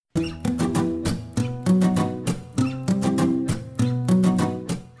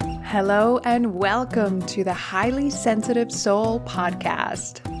Hello and welcome to the Highly Sensitive Soul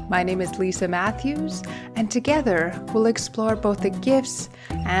podcast. My name is Lisa Matthews, and together we'll explore both the gifts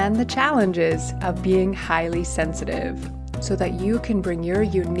and the challenges of being highly sensitive so that you can bring your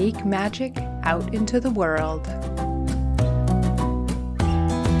unique magic out into the world.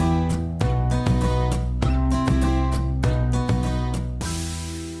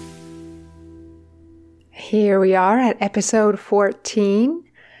 Here we are at episode 14.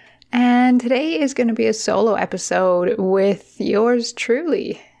 And today is going to be a solo episode with yours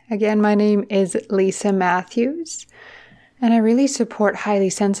truly. Again, my name is Lisa Matthews, and I really support highly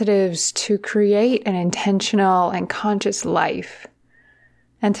sensitives to create an intentional and conscious life.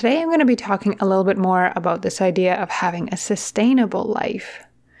 And today I'm going to be talking a little bit more about this idea of having a sustainable life,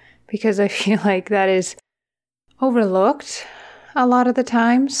 because I feel like that is overlooked a lot of the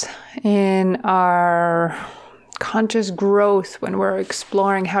times in our conscious growth when we're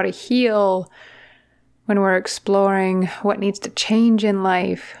exploring how to heal, when we're exploring what needs to change in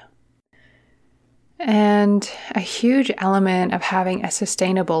life. And a huge element of having a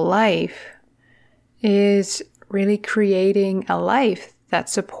sustainable life is really creating a life that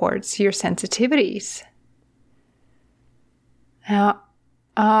supports your sensitivities. Now,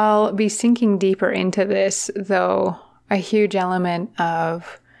 I'll be sinking deeper into this, though a huge element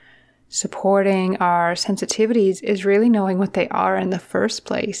of supporting our sensitivities is really knowing what they are in the first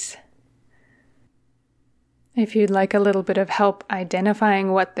place. If you'd like a little bit of help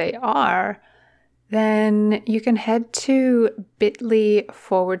identifying what they are, then you can head to bit.ly/quiz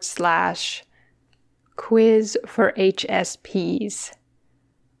for HSPs.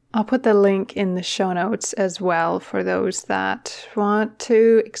 I'll put the link in the show notes as well for those that want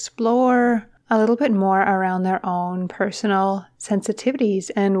to explore a little bit more around their own personal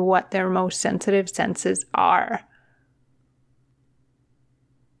sensitivities and what their most sensitive senses are.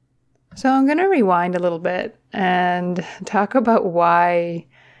 So I'm going to rewind a little bit and talk about why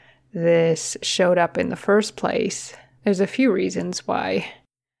this showed up in the first place. There's a few reasons why.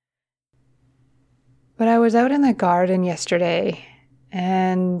 But I was out in the garden yesterday,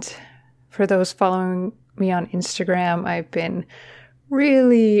 and for those following me on Instagram, I've been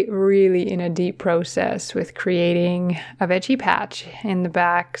really in a deep process with creating a veggie patch in the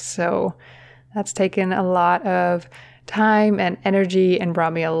back. So that's taken a lot of time and energy and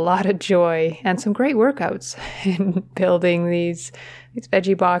brought me a lot of joy and some great workouts in building these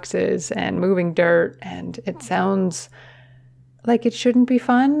veggie boxes and moving dirt. And it sounds like it shouldn't be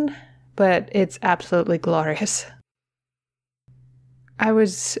fun, but it's absolutely glorious. I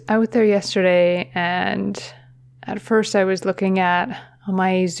was out there yesterday, and at first I was looking at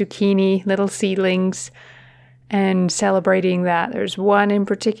my zucchini little seedlings and celebrating that. There's one in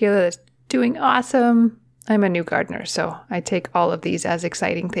particular that's doing awesome. I'm a new gardener, so I take all of these as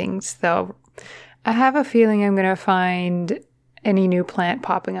exciting things, though I have a feeling I'm going to find any new plant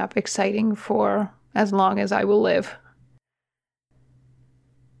popping up exciting for as long as I will live.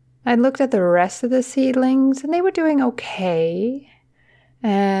 I looked at the rest of the seedlings and they were doing okay.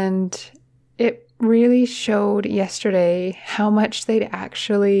 And it really showed yesterday how much they'd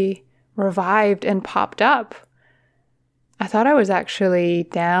actually revived and popped up. I thought I was actually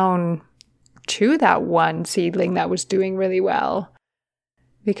down to that one seedling that was doing really well.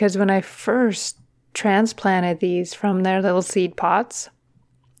 Because when I first transplanted these from their little seed pots,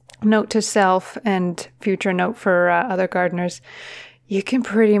 note to self and future note for other gardeners, you can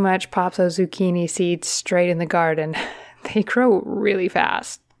pretty much pop those zucchini seeds straight in the garden. They grow really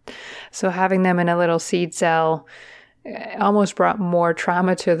fast. So having them in a little seed cell almost brought more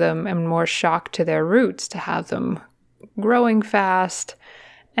trauma to them and more shock to their roots to have them growing fast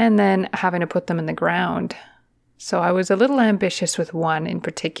and then having to put them in the ground. So I was a little ambitious with one in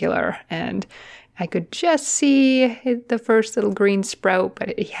particular, and I could just see the first little green sprout, but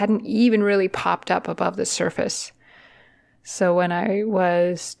it hadn't even really popped up above the surface. So when I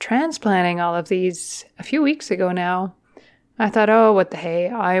was transplanting all of these a few weeks ago now, I thought, oh, what the hey,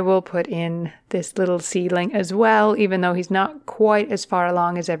 I will put in this little seedling as well, even though he's not quite as far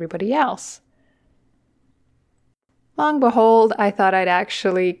along as everybody else. Long behold, I thought I'd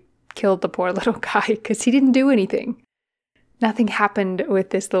actually killed the poor little guy because he didn't do anything. Nothing happened with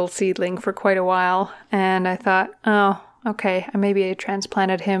this little seedling for quite a while, and I thought, oh, okay, maybe I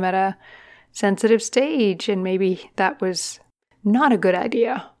transplanted him at a sensitive stage, and maybe that was not a good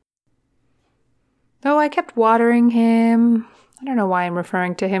idea. Though I kept watering him. I don't know why I'm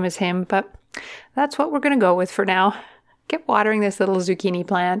referring to him as him, but that's what we're going to go with for now. Kept watering this little zucchini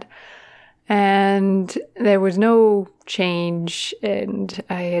plant, and there was no change, and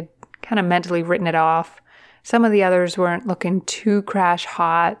I had kind of mentally written it off. Some of the others weren't looking too crash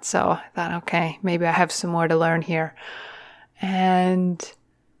hot, so I thought, okay, maybe I have some more to learn here. And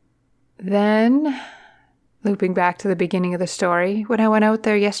then, looping back to the beginning of the story, when I went out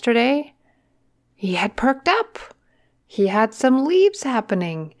there yesterday, he had perked up. He had some leaves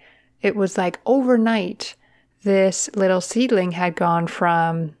happening. It was like overnight, this little seedling had gone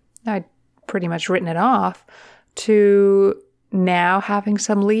from, I'd pretty much written it off, to now having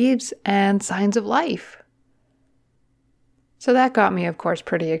some leaves and signs of life. So that got me, of course,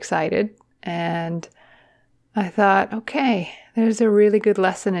 pretty excited. And I thought, okay, there's a really good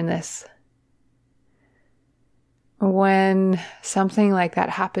lesson in this. When something like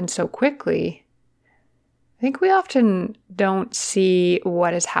that happens so quickly, I think we often don't see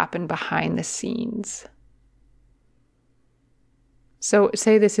what has happened behind the scenes. So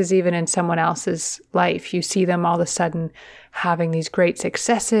say this is even in someone else's life. You see them all of a sudden having these great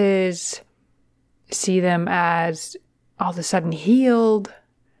successes, see them as all of a sudden healed,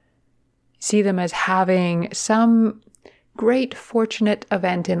 see them as having some great fortunate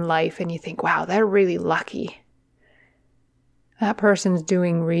event in life, and you think, wow, they're really lucky. That person's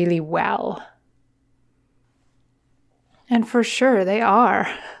doing really well. And for sure they are.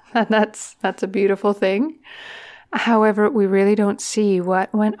 And that's a beautiful thing. However, we really don't see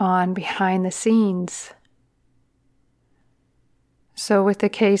what went on behind the scenes. So with the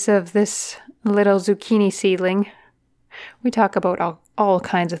case of this little zucchini seedling, we talk about all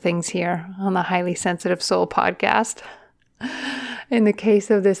kinds of things here on the Highly Sensitive Soul podcast. In the case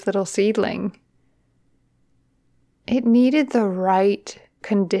of this little seedling, it needed the right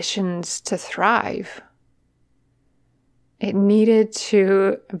conditions to thrive. It needed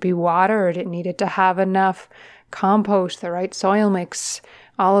to be watered. It needed to have enough compost, the right soil mix,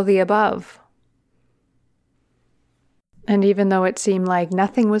 all of the above. And even though it seemed like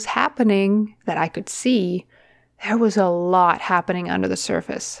nothing was happening that I could see, there was a lot happening under the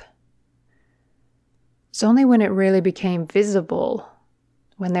surface. It's only when it really became visible,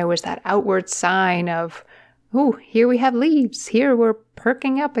 when there was that outward sign of, oh, here we have leaves, here we're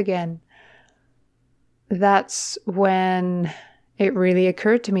perking up again. That's when it really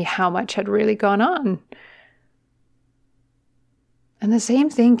occurred to me how much had really gone on. And the same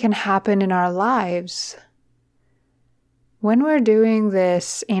thing can happen in our lives. When we're doing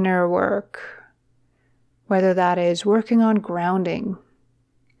this inner work, whether that is working on grounding,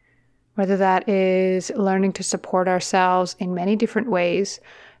 whether that is learning to support ourselves in many different ways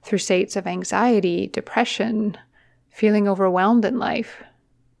through states of anxiety, depression, feeling overwhelmed in life,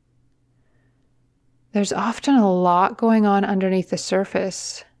 there's often a lot going on underneath the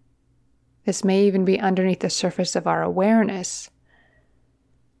surface. This may even be underneath the surface of our awareness.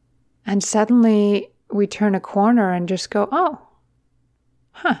 And suddenly we turn a corner and just go, oh,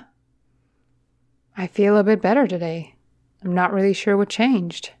 I feel a bit better today. I'm not really sure what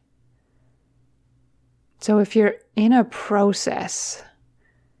changed. So if you're in a process,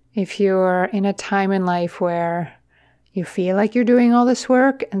 if you're in a time in life where you feel like you're doing all this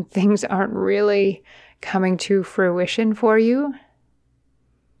work and things aren't really coming to fruition for you,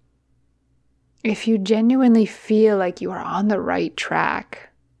 if you genuinely feel like you are on the right track,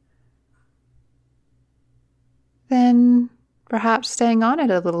 then perhaps staying on it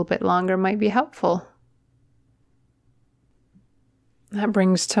a little bit longer might be helpful. That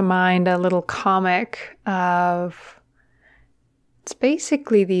brings to mind a little comic of, it's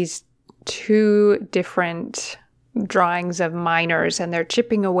basically these two different drawings of miners, and they're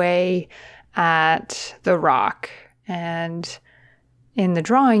chipping away at the rock. And in the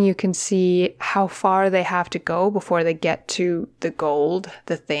drawing, you can see how far they have to go before they get to the gold,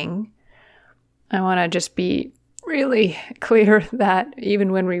 the thing. I want to just be really clear that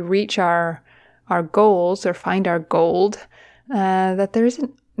even when we reach our goals or find our gold, that there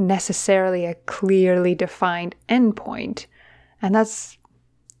isn't necessarily a clearly defined endpoint. And that's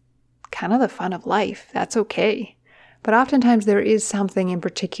kind of the fun of life. That's okay. But oftentimes there is something in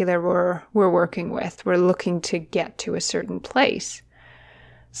particular we're working with. We're looking to get to a certain place.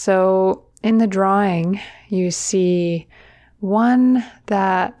 So in the drawing, you see one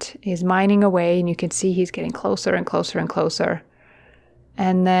that is mining away, and you can see he's getting closer and closer and closer.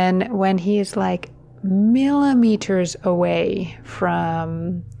 And then when he is like millimeters away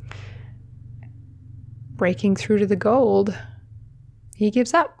from breaking through to the gold, he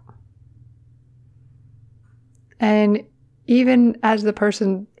gives up. And even as the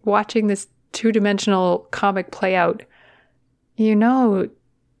person watching this two-dimensional comic play out, you know,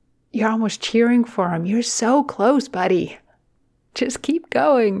 you're almost cheering for him. You're so close, buddy. Just keep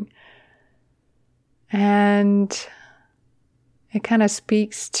going. And it kind of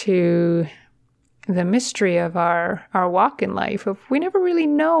speaks to the mystery of our walk in life. We never really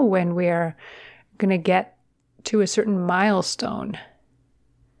know when we're going to get to a certain milestone.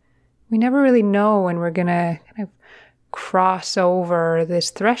 We never really know when we're going to kind of cross over this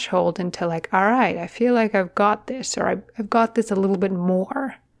threshold into like, all right, I feel like I've got this, or I've got this a little bit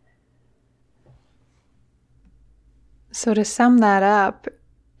more. So to sum that up,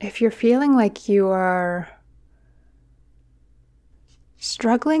 if you're feeling like you are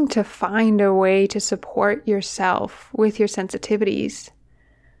struggling to find a way to support yourself with your sensitivities,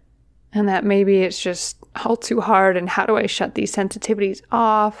 and that maybe it's just all too hard, and how do I shut these sensitivities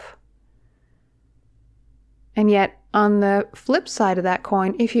off? And yet, on the flip side of that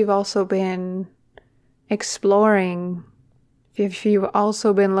coin, if you've also been exploring, if you've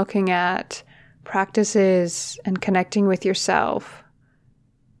also been looking at practices and connecting with yourself,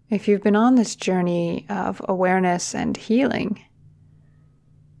 if you've been on this journey of awareness and healing,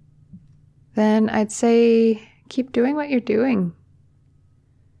 then I'd say keep doing what you're doing.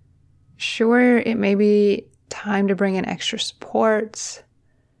 Sure, it may be time to bring in extra supports.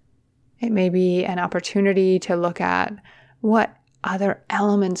 It may be an opportunity to look at what other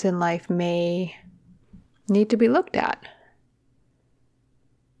elements in life may need to be looked at.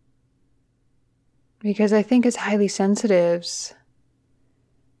 Because I think as highly sensitives,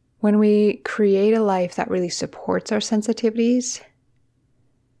 when we create a life that really supports our sensitivities,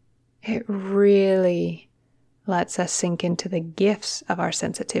 it really lets us sink into the gifts of our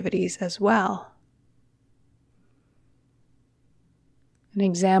sensitivities as well. An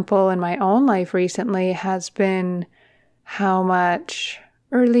example in my own life recently has been how much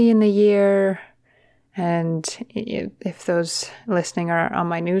early in the year, and if those listening are on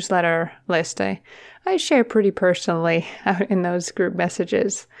my newsletter list, I share pretty personally out in those group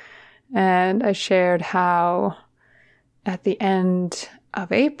messages. And I shared how at the end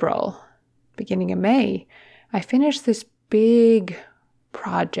of April, beginning of May, I finished this big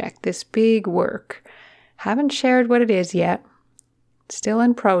project, this big work. Haven't shared what it is yet. Still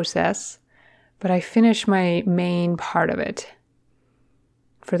in process, but I finished my main part of it.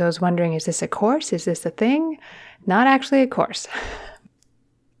 For those wondering, is this a course? Is this a thing? Not actually a course.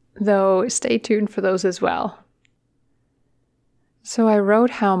 Though stay tuned for those as well. So I wrote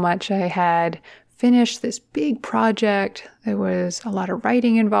how much I had finished this big project. There was a lot of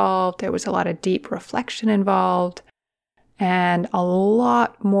writing involved. There was a lot of deep reflection involved, and a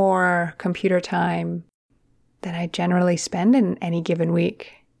lot more computer time than I generally spend in any given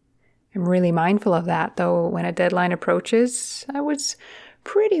week. I'm really mindful of that, though when a deadline approaches, I was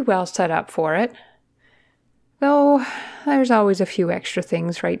pretty well set up for it. Though there's always a few extra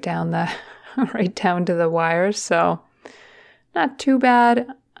things right down to the wire, so not too bad.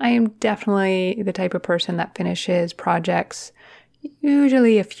 I am definitely the type of person that finishes projects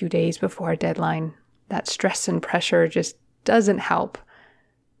usually a few days before a deadline. That stress and pressure just doesn't help.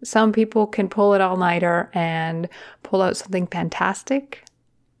 Some people can pull it all-nighter and pull out something fantastic.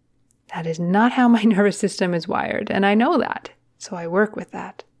 That is not how my nervous system is wired, and I know that, so I work with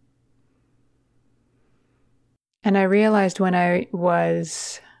that. And I realized when I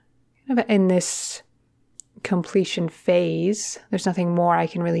was kind of in this completion phase, there's nothing more I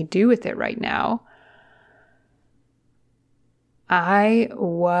can really do with it right now. I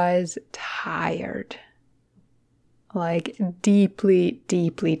was tired. Like deeply,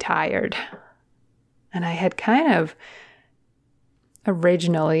 deeply tired. And I had kind of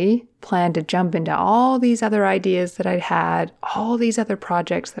originally planned to jump into all these other ideas that I'd had, all these other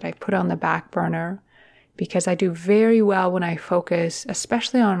projects that I put on the back burner, because I do very well when I focus,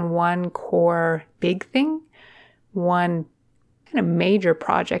 especially on one core big thing, one kind of major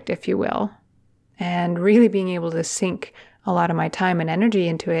project, if you will, and really being able to sink a lot of my time and energy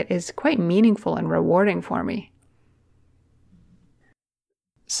into it is quite meaningful and rewarding for me.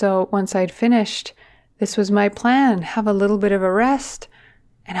 So once I'd finished, this was my plan, have a little bit of a rest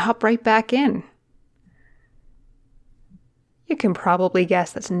and hop right back in. You can probably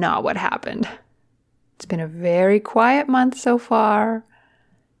guess that's not what happened. It's been a very quiet month so far.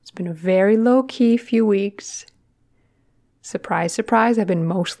 It's been a very low-key few weeks. Surprise, surprise, I've been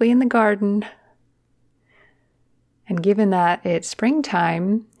mostly in the garden. And given that it's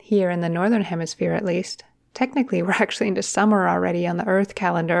springtime, here in the Northern Hemisphere at least, technically we're actually into summer already on the Earth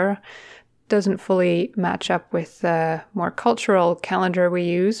calendar. Doesn't fully match up with the more cultural calendar we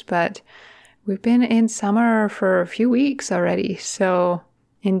use, but we've been in summer for a few weeks already. So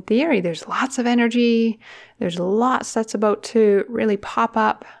in theory, there's lots of energy. There's lots that's about to really pop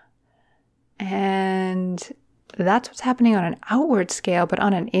up. And that's what's happening on an outward scale, but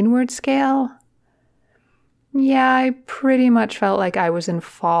on an inward scale, yeah, I pretty much felt like I was in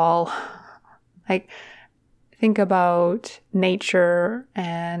fall Like, think about nature,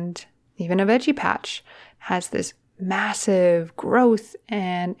 and even a veggie patch has this massive growth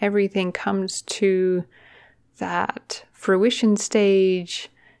and everything comes to that fruition stage.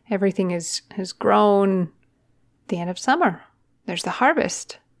 Everything has grown. The end of summer, there's the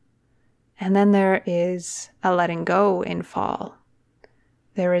harvest. And then there is a letting go in fall.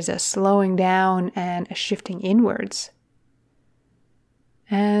 There is a slowing down and a shifting inwards.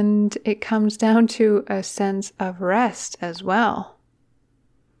 And it comes down to a sense of rest as well.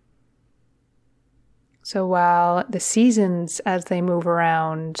 So while the seasons, as they move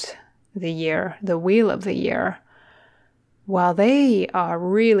around the year, the wheel of the year, while they are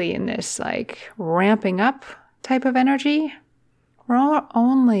really in this like ramping up type of energy, we're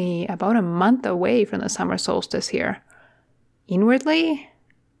only about a month away from the summer solstice here. Inwardly,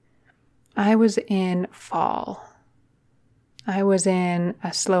 I was in fall. I was in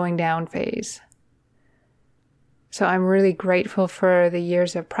a slowing down phase. So I'm really grateful for the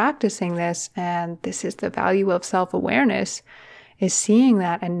years of practicing this, and this is the value of self-awareness, is seeing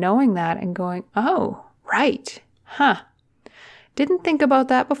that and knowing that and going, oh, right, Didn't think about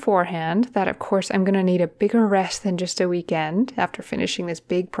that beforehand, that of course I'm going to need a bigger rest than just a weekend after finishing this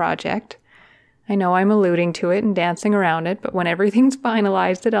big project. I know I'm alluding to it and dancing around it, but when everything's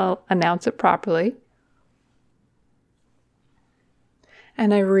finalized, I'll announce it properly.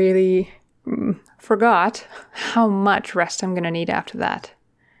 And I really forgot how much rest I'm going to need after that.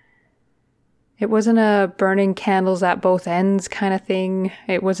 It wasn't a burning candles at both ends kind of thing.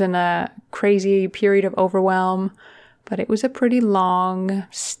 It wasn't a crazy period of overwhelm, but it was a pretty long,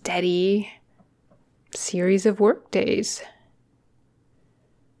 steady series of work days.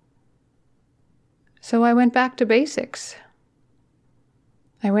 So I went back to basics.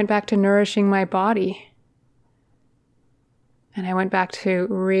 I went back to nourishing my body. And I went back to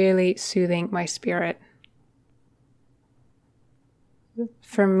really soothing my spirit.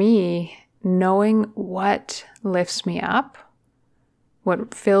 For me, knowing what lifts me up,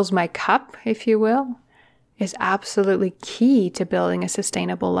 what fills my cup, if you will, is absolutely key to building a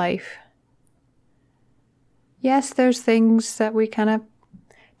sustainable life. Yes, there's things that we kind of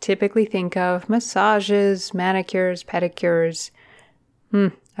typically think of, massages, manicures, pedicures.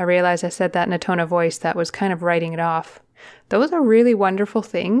 I realized I said that in a tone of voice that was kind of writing it off. Those are really wonderful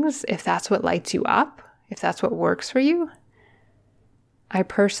things if that's what lights you up, if that's what works for you. I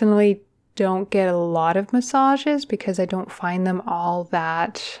personally don't get a lot of massages because I don't find them all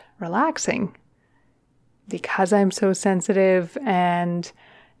that relaxing. Because I'm so sensitive and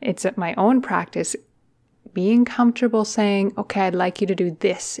it's at my own practice, being comfortable saying, okay, I'd like you to do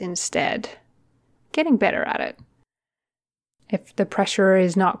this instead. Getting better at it. If the pressure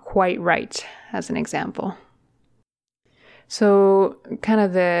is not quite right, as an example. So kind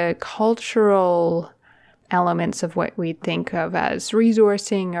of the cultural elements of what we think of as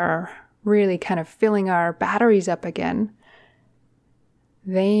resourcing or really kind of filling our batteries up again,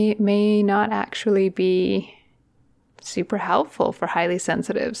 they may not actually be super helpful for highly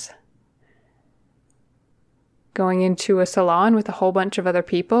sensitives. Going into a salon with a whole bunch of other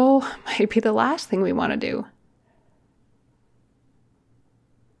people might be the last thing we want to do.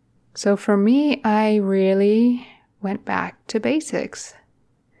 So for me, I really went back to basics.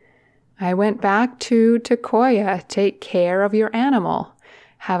 I went back to Tekoya, take care of your animal.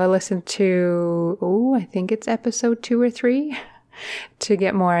 Have a listen to, I think it's episode 2 or 3 to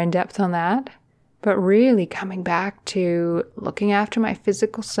get more in depth on that. But really coming back to looking after my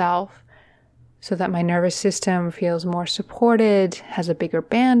physical self so that my nervous system feels more supported, has a bigger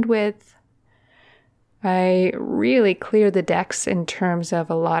bandwidth. I really cleared the decks in terms of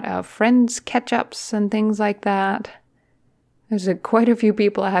a lot of friends catch-ups and things like that. There's quite a few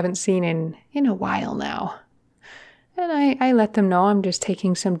people I haven't seen in a while now. And I let them know I'm just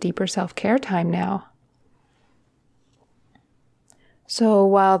taking some deeper self-care time now. So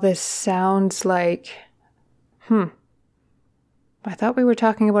while this sounds like, I thought we were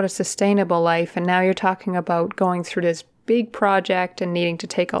talking about a sustainable life, and now you're talking about going through this big project and needing to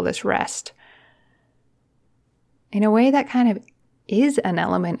take all this rest. In a way, that kind of is an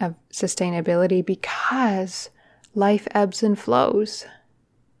element of sustainability because life ebbs and flows.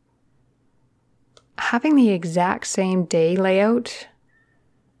 Having the exact same day layout,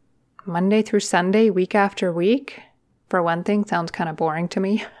 Monday through Sunday, week after week, for one thing, sounds kind of boring to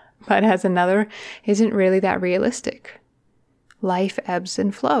me, but as another, isn't really that realistic. Life ebbs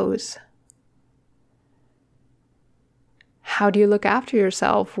and flows. How do you look after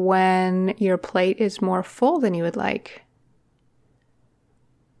yourself when your plate is more full than you would like?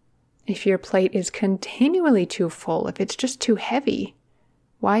 If your plate is continually too full, if it's just too heavy,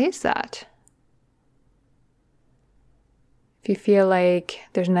 why is that? you feel like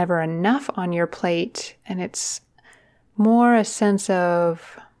there's never enough on your plate, and it's more a sense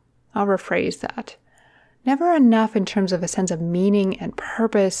of, I'll rephrase that, never enough in terms of a sense of meaning and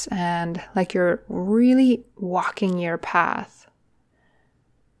purpose, and like you're really walking your path.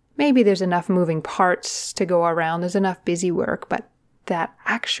 Maybe there's enough moving parts to go around, there's enough busy work, but that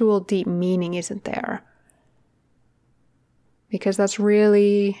actual deep meaning isn't there. Because that's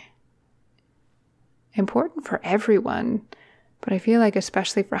really important for everyone, but I feel like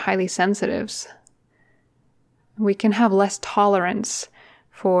especially for highly sensitives. We can have less tolerance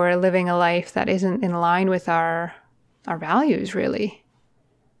for living a life that isn't in line with our values, really.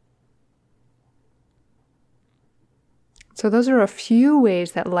 So those are a few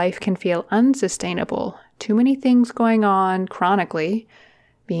ways that life can feel unsustainable. Too many things going on chronically,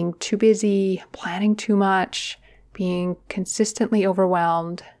 being too busy, planning too much, being consistently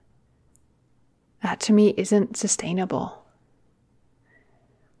overwhelmed. That to me isn't sustainable.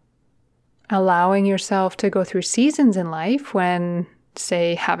 Allowing yourself to go through seasons in life when,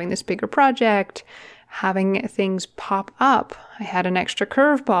 say, having this bigger project, having things pop up. I had an extra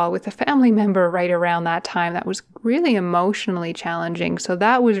curveball with a family member right around that time that was really emotionally challenging. So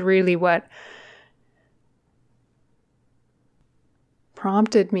that was really what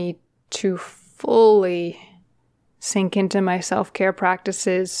prompted me to fully sink into my self-care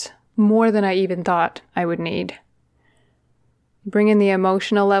practices more than I even thought I would need. Bring in the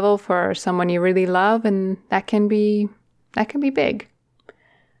emotional level for someone you really love, and that can be big.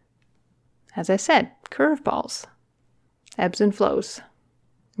 As I said, curveballs, ebbs and flows.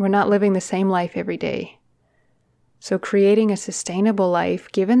 We're not living the same life every day. So creating a sustainable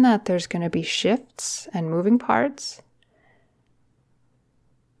life, given that there's going to be shifts and moving parts,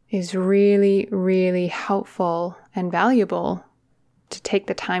 is really, really helpful and valuable to take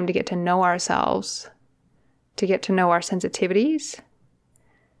the time to get to know ourselves, to get to know our sensitivities,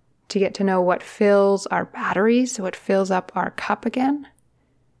 to get to know what fills our batteries, what fills up our cup again.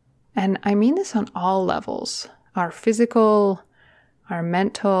 And I mean this on all levels, our physical, our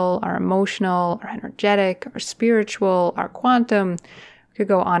mental, our emotional, our energetic, our spiritual, our quantum. We could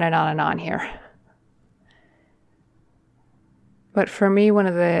go on and on and on here. But for me, one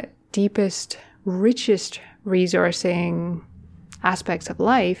of the deepest, richest resourcing aspects of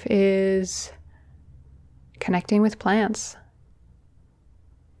life is connecting with plants.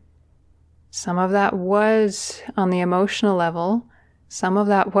 Some of that was on the emotional level. Some of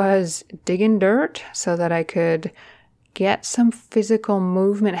that was digging dirt so that I could get some physical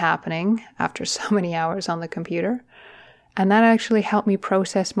movement happening after so many hours on the computer. And that actually helped me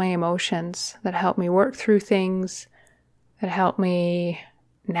process my emotions, that helped me work through things, that helped me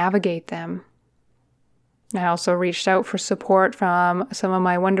navigate them. I also reached out for support from some of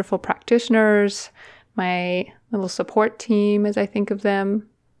my wonderful practitioners, my little support team, as I think of them.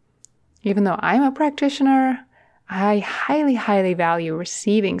 Even though I'm a practitioner, I highly, highly value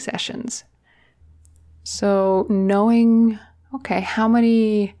receiving sessions. So knowing, okay, how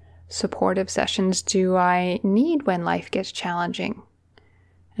many supportive sessions do I need when life gets challenging?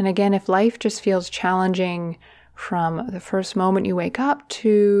 And again, if life just feels challenging from the first moment you wake up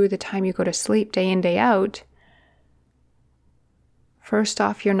to the time you go to sleep, day in, day out, first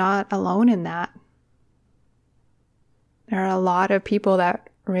off, you're not alone in that. There are a lot of people that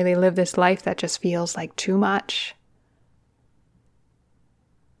really live this life that just feels like too much.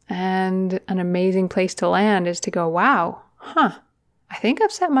 And an amazing place to land is to go, wow, I think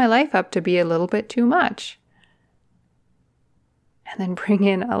I've set my life up to be a little bit too much. And then bring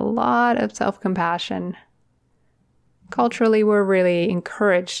in a lot of self-compassion. Culturally, we're really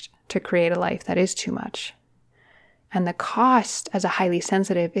encouraged to create a life that is too much. And the cost as a highly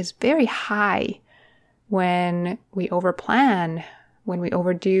sensitive is very high when we overplan, when we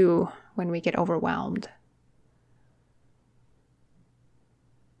overdo, when we get overwhelmed.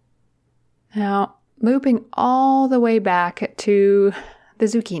 Now, looping all the way back to the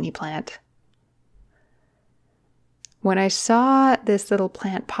zucchini plant. When I saw this little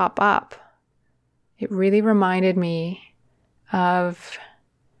plant pop up, it really reminded me of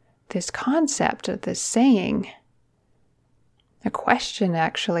this concept, of this saying, a question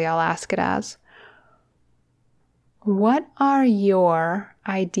actually I'll ask it as, what are your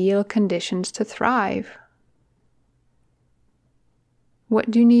ideal conditions to thrive? What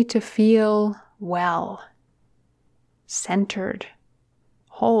do you need to feel well, centered,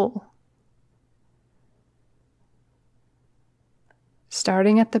 whole?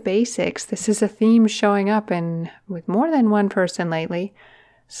 Starting at the basics, this is a theme showing up with more than one person lately.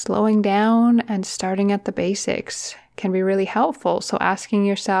 Slowing down and starting at the basics can be really helpful. So asking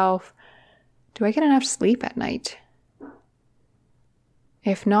yourself, do I get enough sleep at night?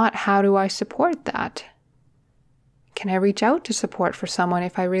 If not, how do I support that? Can I reach out to support for someone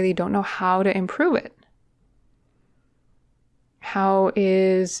if I really don't know how to improve it? How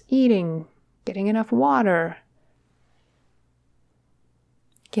is eating, getting enough water,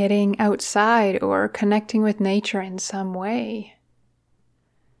 getting outside or connecting with nature in some way?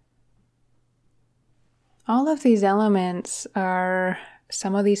 All of these elements are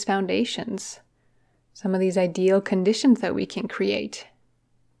some of these foundations, some of these ideal conditions that we can create.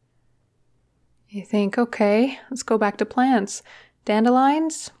 You think, okay, let's go back to plants.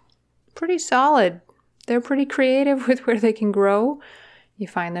 Dandelions, pretty solid. They're pretty creative with where they can grow. You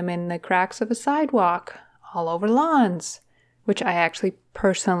find them in the cracks of a sidewalk, all over lawns, which I actually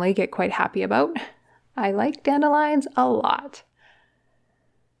personally get quite happy about. I like dandelions a lot.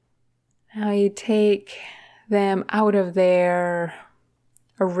 Now you take them out of their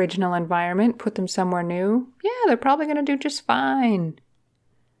original environment, put them somewhere new. Yeah, they're probably going to do just fine.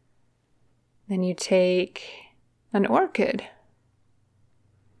 Then you take an orchid.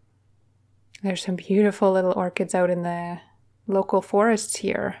 There's some beautiful little orchids out in the local forests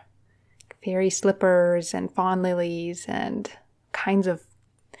here. Fairy slippers and fawn lilies and kinds of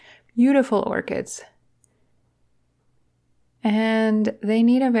beautiful orchids. And they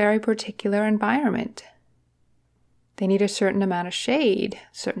need a very particular environment. They need a certain amount of shade,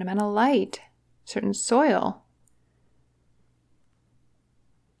 a certain amount of light, certain soil.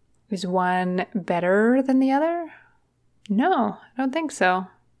 Is one better than the other? No, I don't think so.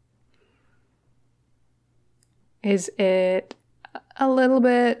 Is it a little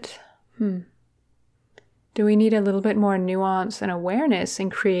bit, do we need a little bit more nuance and awareness in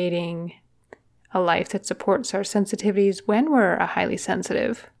creating a life that supports our sensitivities when we're a highly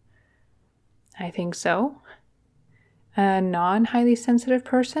sensitive? I think so. A non-highly sensitive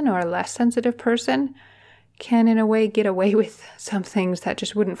person or a less sensitive person can in a way get away with some things that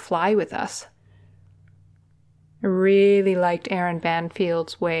just wouldn't fly with us. I really liked Aaron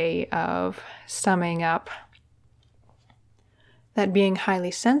Banfield's way of summing up that being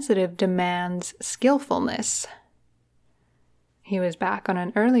highly sensitive demands skillfulness. He was back on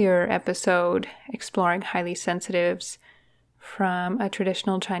an earlier episode exploring highly sensitives from a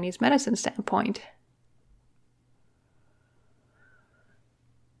traditional Chinese medicine standpoint.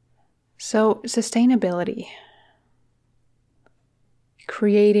 So, sustainability.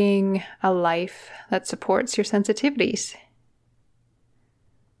 Creating a life that supports your sensitivities.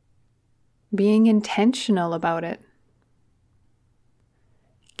 Being intentional about it.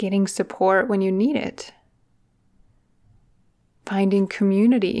 Getting support when you need it. Finding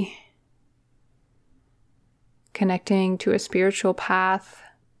community. Connecting to a spiritual path,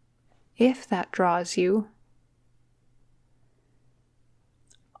 if that draws you.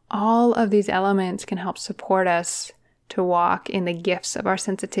 All of these elements can help support us to walk in the gifts of our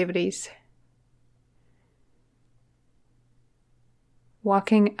sensitivities.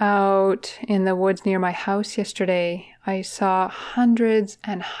 Walking out in the woods near my house yesterday, I saw hundreds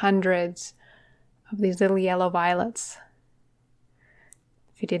and hundreds of these little yellow violets.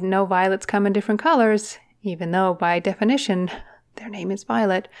 If you didn't know, violets come in different colors, even though by definition their name is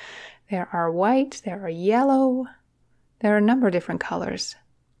violet. There are white, there are yellow, there are a number of different colors.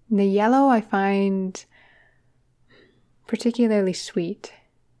 The yellow I find particularly sweet.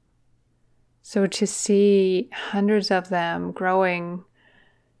 So to see hundreds of them growing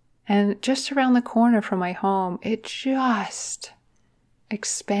and just around the corner from my home, it just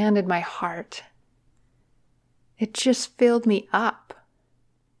expanded my heart. It just filled me up.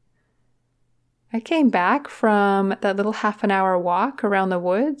 I came back from that little half an hour walk around the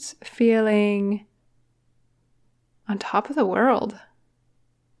woods feeling on top of the world.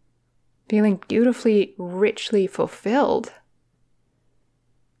 Feeling beautifully, richly fulfilled.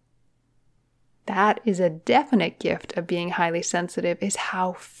 That is a definite gift of being highly sensitive, is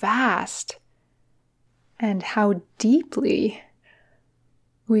how fast and how deeply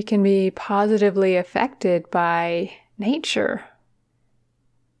we can be positively affected by nature,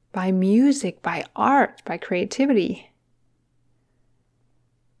 by music, by art, by creativity.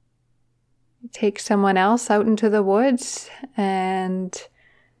 You take someone else out into the woods and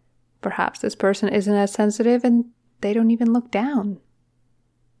perhaps this person isn't as sensitive and they don't even look down.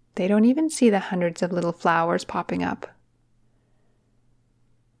 They don't even see the hundreds of little flowers popping up.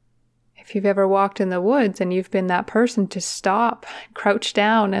 If you've ever walked in the woods and you've been that person to stop, crouch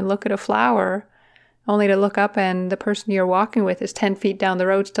down and look at a flower, only to look up and the person you're walking with is 10 feet down the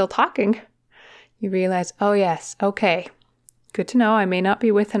road still talking, you realize, oh yes, okay, good to know I may not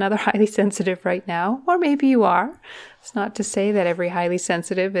be with another highly sensitive right now, or maybe you are. It's not to say that every highly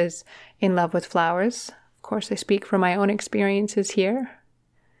sensitive is in love with flowers. Of course, I speak from my own experiences here.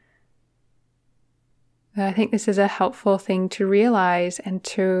 I think this is a helpful thing to realize and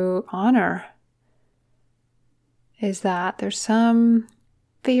to honor, is that there's some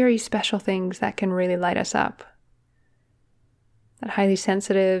very special things that can really light us up. That highly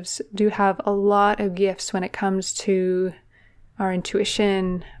sensitives do have a lot of gifts when it comes to our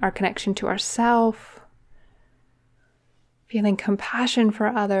intuition, our connection to ourself, feeling compassion for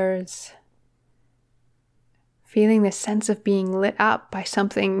others, feeling this sense of being lit up by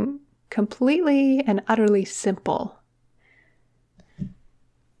something completely and utterly simple.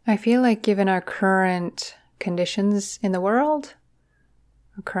 I feel like given our current conditions in the world,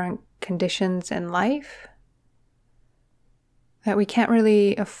 our current conditions in life, that we can't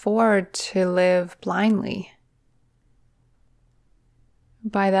really afford to live blindly.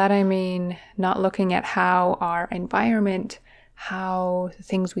 By that I mean not looking at how our environment, how the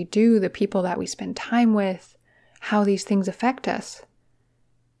things we do, the people that we spend time with, how these things affect us.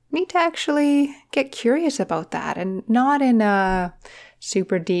 We need to actually get curious about that, and not in a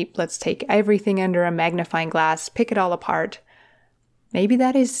super deep, let's take everything under a magnifying glass, pick it all apart. Maybe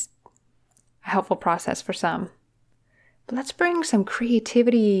that is a helpful process for some. But let's bring some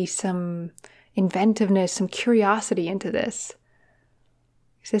creativity, some inventiveness, some curiosity into this.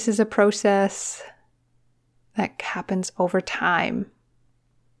 This is a process that happens over time.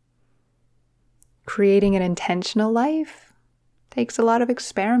 Creating an intentional life takes a lot of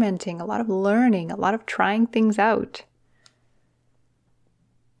experimenting, a lot of learning, a lot of trying things out.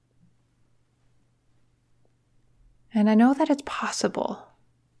 And I know that it's possible.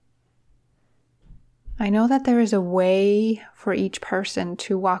 I know that there is a way for each person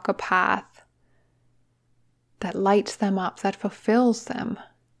to walk a path that lights them up, that fulfills them.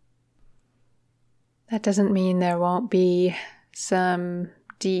 That doesn't mean there won't be some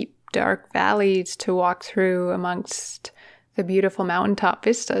deep, dark valleys to walk through amongst the beautiful mountaintop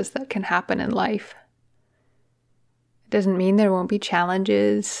vistas that can happen in life. It doesn't mean there won't be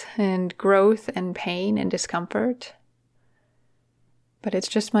challenges and growth and pain and discomfort. But it's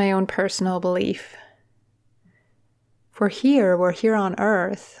just my own personal belief. We're here on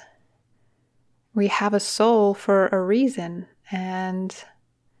earth. We have a soul for a reason, and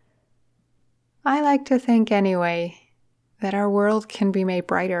I like to think anyway that our world can be made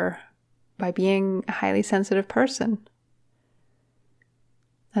brighter by being a highly sensitive person.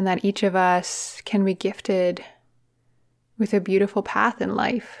 And that each of us can be gifted with a beautiful path in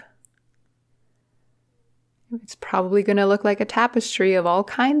life. It's probably going to look like a tapestry of all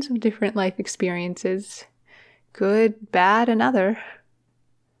kinds of different life experiences, good, bad, and other.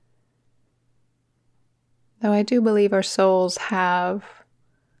 Though I do believe our souls have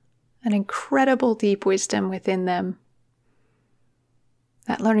an incredible deep wisdom within them,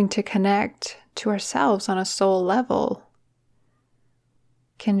 that learning to connect to ourselves on a soul level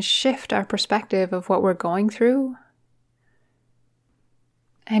can shift our perspective of what we're going through,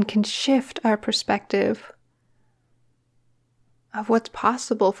 and can shift our perspective of what's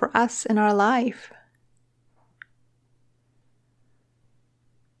possible for us in our life.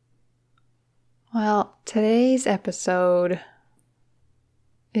 Well, today's episode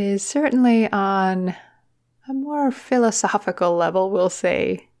is certainly on a more philosophical level, we'll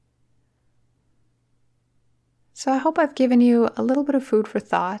say. So I hope I've given you a little bit of food for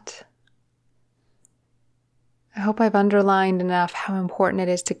thought. I hope I've underlined enough how important it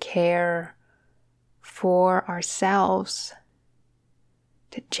is to care for ourselves,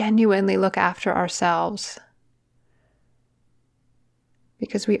 to genuinely look after ourselves,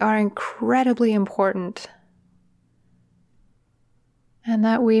 because we are incredibly important, and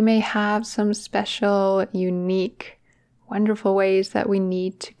that we may have some special, unique, wonderful ways that we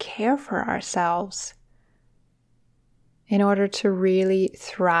need to care for ourselves in order to really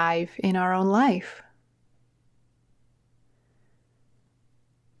thrive in our own life.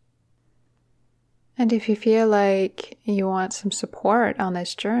 And if you feel like you want some support on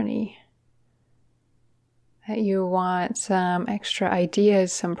this journey, that you want some extra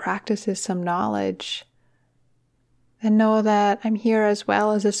ideas, some practices, some knowledge, then know that I'm here as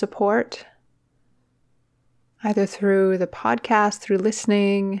well as a support, either through the podcast, through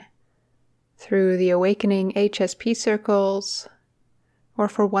listening, through the Awakening HSP circles, or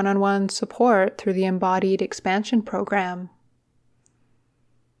for one-on-one support through the Embodied Expansion program.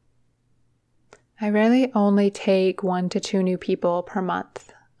 I really only take 1 to 2 new people per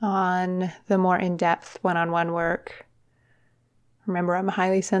month on the more in-depth one-on-one work. Remember, I'm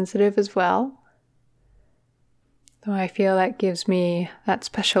highly sensitive as well. Though I feel that gives me that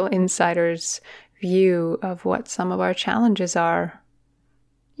special insider's view of what some of our challenges are,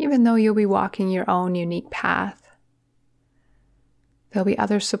 even though you'll be walking your own unique path. There'll be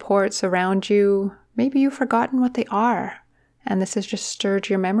other supports around you maybe you've forgotten what they are, and this has just stirred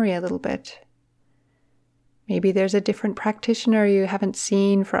your memory a little bit. Maybe there's a different practitioner you haven't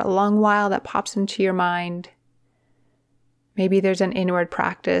seen for a long while that pops into your mind. Maybe there's an inward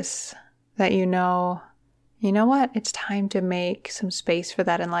practice that you know what? It's time to make some space for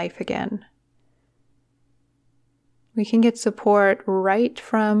that in life again. We can get support right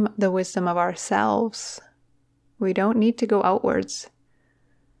from the wisdom of ourselves. We don't need to go outwards,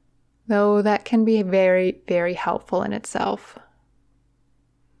 though that can be very, very helpful in itself.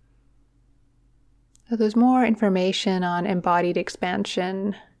 So there's more information on embodied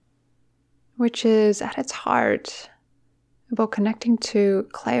expansion, which is at its heart about connecting to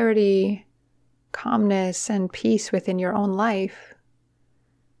clarity, calmness, and peace within your own life,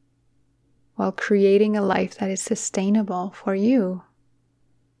 while creating a life that is sustainable for you,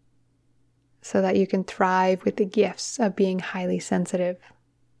 so that you can thrive with the gifts of being highly sensitive.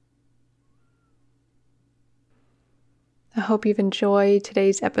 I hope you've enjoyed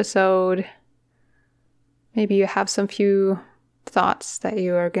today's episode. Maybe you have some few thoughts that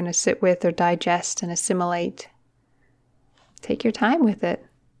you are going to sit with or digest and assimilate. Take your time with it.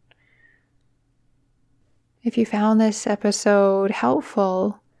 If you found this episode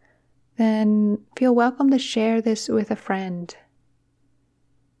helpful, then feel welcome to share this with a friend.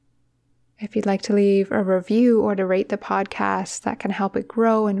 If you'd like to leave a review or to rate the podcast, that can help it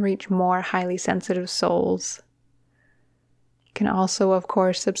grow and reach more highly sensitive souls. You can also, of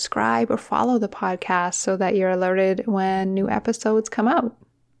course, subscribe or follow the podcast so that you're alerted when new episodes come out.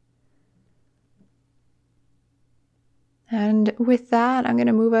 And with that, I'm going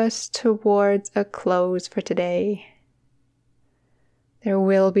to move us towards a close for today. There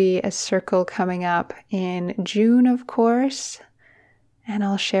will be a circle coming up in June, of course, and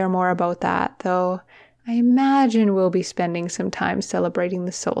I'll share more about that, though I imagine we'll be spending some time celebrating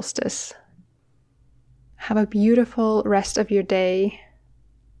the solstice. Have a beautiful rest of your day.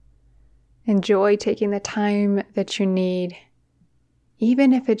 Enjoy taking the time that you need,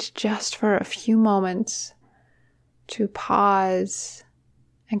 even if it's just for a few moments, to pause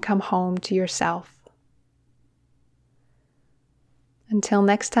and come home to yourself. Until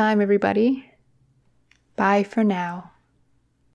next time, everybody, bye for now.